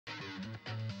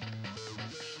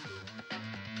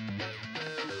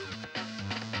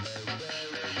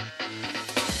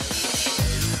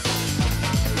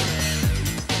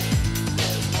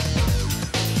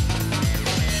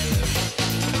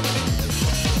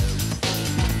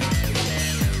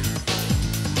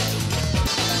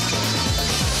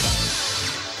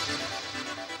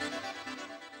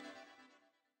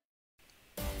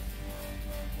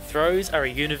Throws are a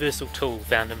universal tool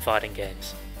found in fighting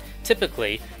games,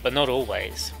 typically, but not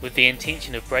always, with the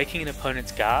intention of breaking an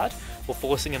opponent's guard or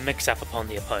forcing a mix-up upon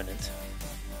the opponent.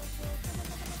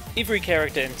 Every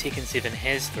character in Tekken 7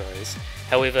 has throws,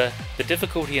 however, the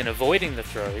difficulty in avoiding the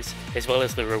throws, as well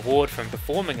as the reward from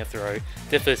performing a throw,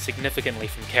 differs significantly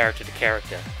from character to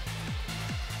character.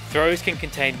 Throws can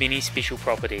contain many special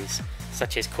properties,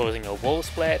 such as causing a wall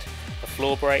splat, a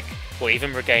floor break, or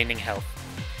even regaining health.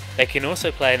 They can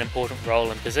also play an important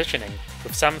role in positioning,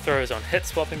 with some throws on hit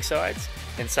swapping sides,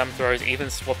 and some throws even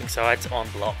swapping sides on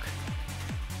block.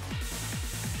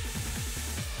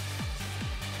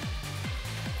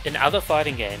 In other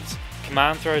fighting games,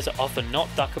 command throws are often not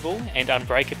duckable and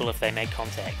unbreakable if they make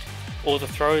contact, or the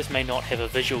throws may not have a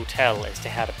visual tell as to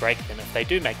how to break them if they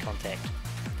do make contact.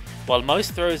 While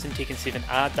most throws in Tekken 7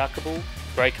 are duckable,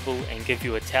 breakable and give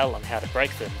you a tell on how to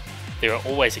break them, there are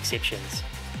always exceptions.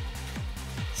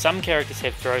 Some characters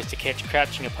have throws to catch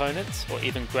crouching opponents or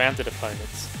even grounded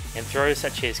opponents, and throws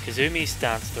such as Kazumi's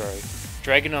stance throw,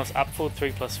 Dragunov's up forward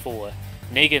 3+4,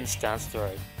 Negan's stance throw,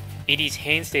 Eddie's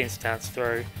handstand stance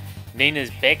throw,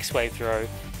 Nina's back sway throw,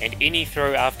 and any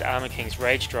throw after Armor King's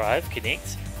rage drive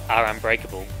connects are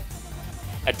unbreakable.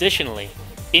 Additionally,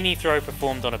 any throw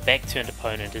performed on a back-turned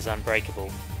opponent is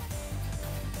unbreakable.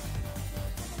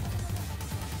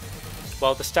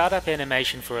 While the startup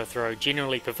animation for a throw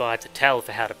generally provides a tell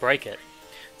for how to break it,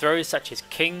 throws such as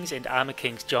King's and Armor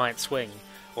King's giant swing,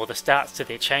 or the starts to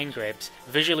their chain grabs,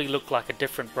 visually look like a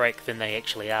different break than they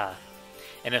actually are,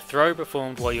 and a throw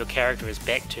performed while your character is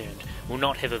back turned will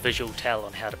not have a visual tell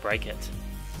on how to break it.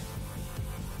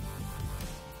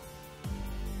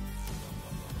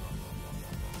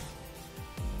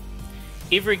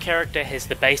 Every character has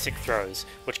the basic throws,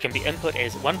 which can be input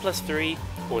as 1+3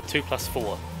 or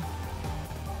 2+4.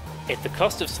 At the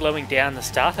cost of slowing down the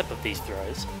startup of these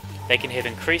throws, they can have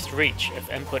increased reach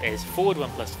if input as forward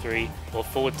 1+3 or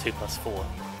forward 2+4.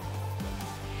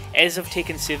 As of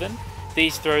Tekken 7,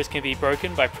 these throws can be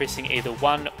broken by pressing either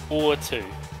 1 or 2,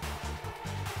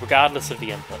 regardless of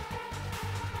the input.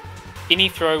 Any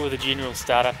throw with a general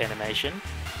startup animation,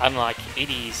 unlike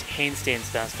Eddie's handstand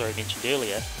stance throw mentioned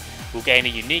earlier, will gain a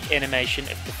unique animation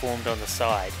if performed on the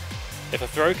side. If a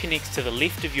throw connects to the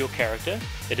left of your character,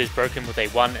 it is broken with a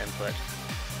 1 input.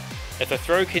 If a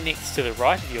throw connects to the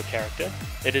right of your character,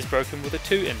 it is broken with a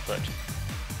 2 input.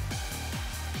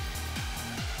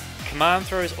 Command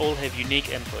throws all have unique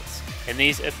inputs, and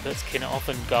these inputs can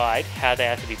often guide how they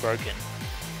are to be broken.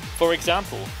 For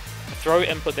example, a throw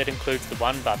input that includes the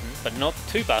 1 button but not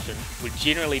the 2 button would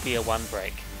generally be a 1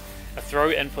 break. A throw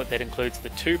input that includes the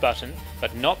 2 button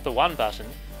but not the 1 button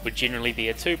would generally be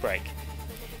a 2 break.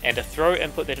 And a throw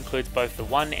input that includes both the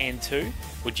 1 and 2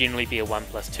 would generally be a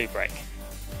 1+2 break.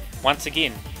 Once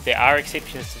again, there are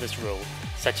exceptions to this rule,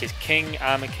 such as King,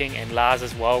 Armor King and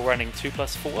Lars's while running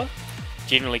 2+4,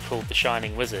 generally called the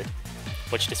Shining Wizard,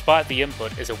 which despite the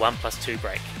input is a 1+2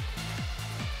 break.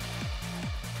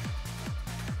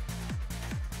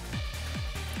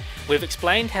 We've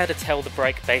explained how to tell the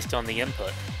break based on the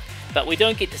input, but we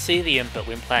don't get to see the input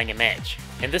when playing a match,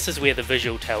 and this is where the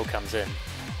visual tell comes in.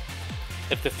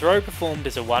 If the throw performed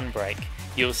is a 1 break,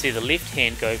 you will see the left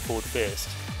hand go forward first.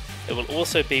 It will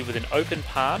also be with an open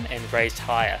palm and raised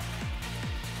higher.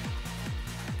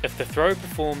 If the throw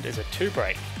performed is a 2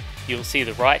 break, you will see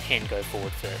the right hand go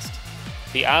forward first.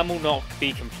 The arm will not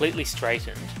be completely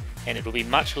straightened, and it will be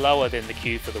much lower than the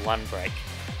cue for the 1 break.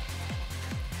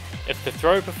 If the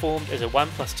throw performed is a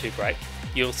 1+2 break,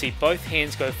 you will see both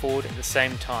hands go forward at the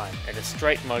same time in a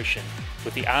straight motion,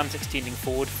 with the arms extending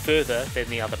forward further than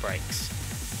the other breaks.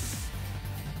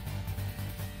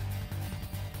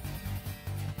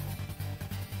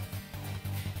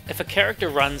 If a character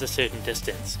runs a certain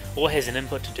distance, or has an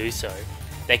input to do so,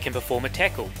 they can perform a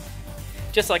tackle.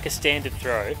 Just like a standard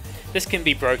throw, this can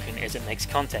be broken as it makes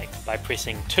contact by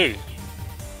pressing 2,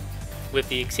 with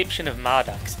the exception of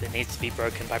Marduk's that needs to be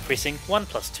broken by pressing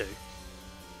 1+2.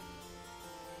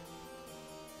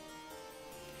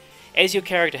 As your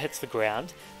character hits the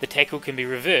ground, the tackle can be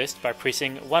reversed by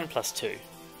pressing 1+2.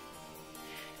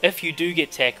 If you do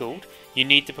get tackled, you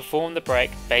need to perform the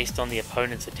break based on the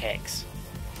opponent's attacks.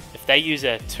 If they use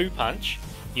a 2 punch,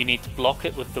 you need to block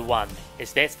it with the 1,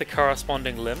 as that's the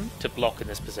corresponding limb to block in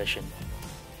this position.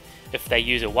 If they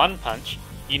use a 1 punch,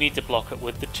 you need to block it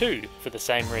with the 2 for the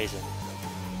same reason.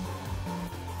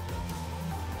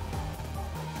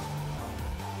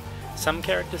 Some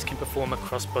characters can perform a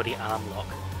crossbody arm lock.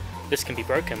 This can be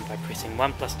broken by pressing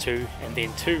 1+2 and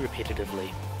then 2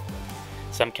 repetitively.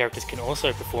 Some characters can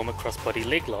also perform a crossbody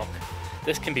leg lock.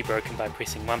 This can be broken by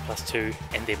pressing 1+2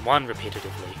 and then 1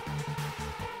 repetitively.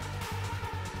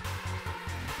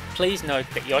 Please note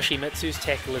that Yoshimitsu's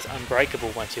tackle is unbreakable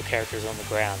once your character is on the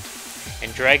ground,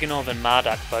 and Dragunov and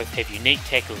Marduk both have unique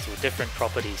tackles with different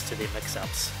properties to their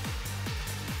mix-ups.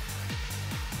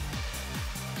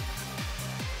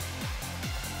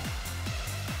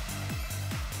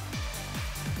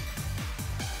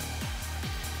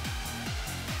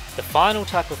 The final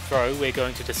type of throw we're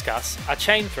going to discuss are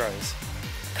chain throws.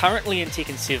 Currently in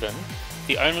Tekken 7,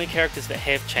 the only characters that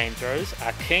have chain throws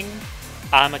are King,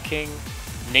 Armor King,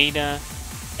 Nina,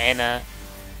 Anna,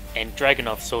 and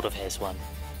Dragunov sort of has one.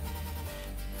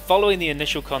 Following the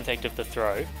initial contact of the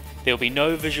throw, there will be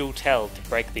no visual tell to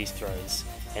break these throws,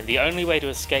 and the only way to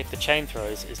escape the chain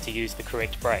throws is to use the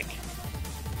correct break.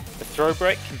 The throw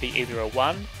break can be either a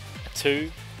 1, a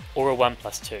 2, or a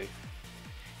 1+2.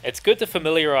 It's good to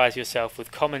familiarise yourself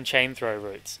with common chain throw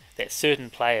routes that certain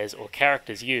players or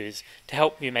characters use to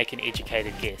help you make an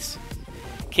educated guess.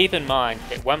 Keep in mind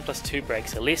that 1+2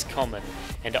 breaks are less common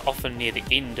and are often near the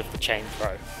end of the chain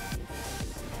throw.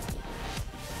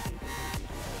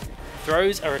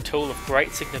 Throws are a tool of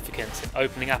great significance in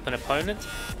opening up an opponent,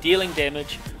 dealing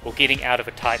damage, or getting out of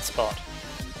a tight spot.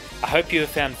 I hope you have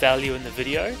found value in the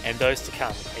video and those to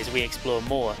come as we explore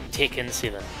more Tekken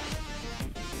 7.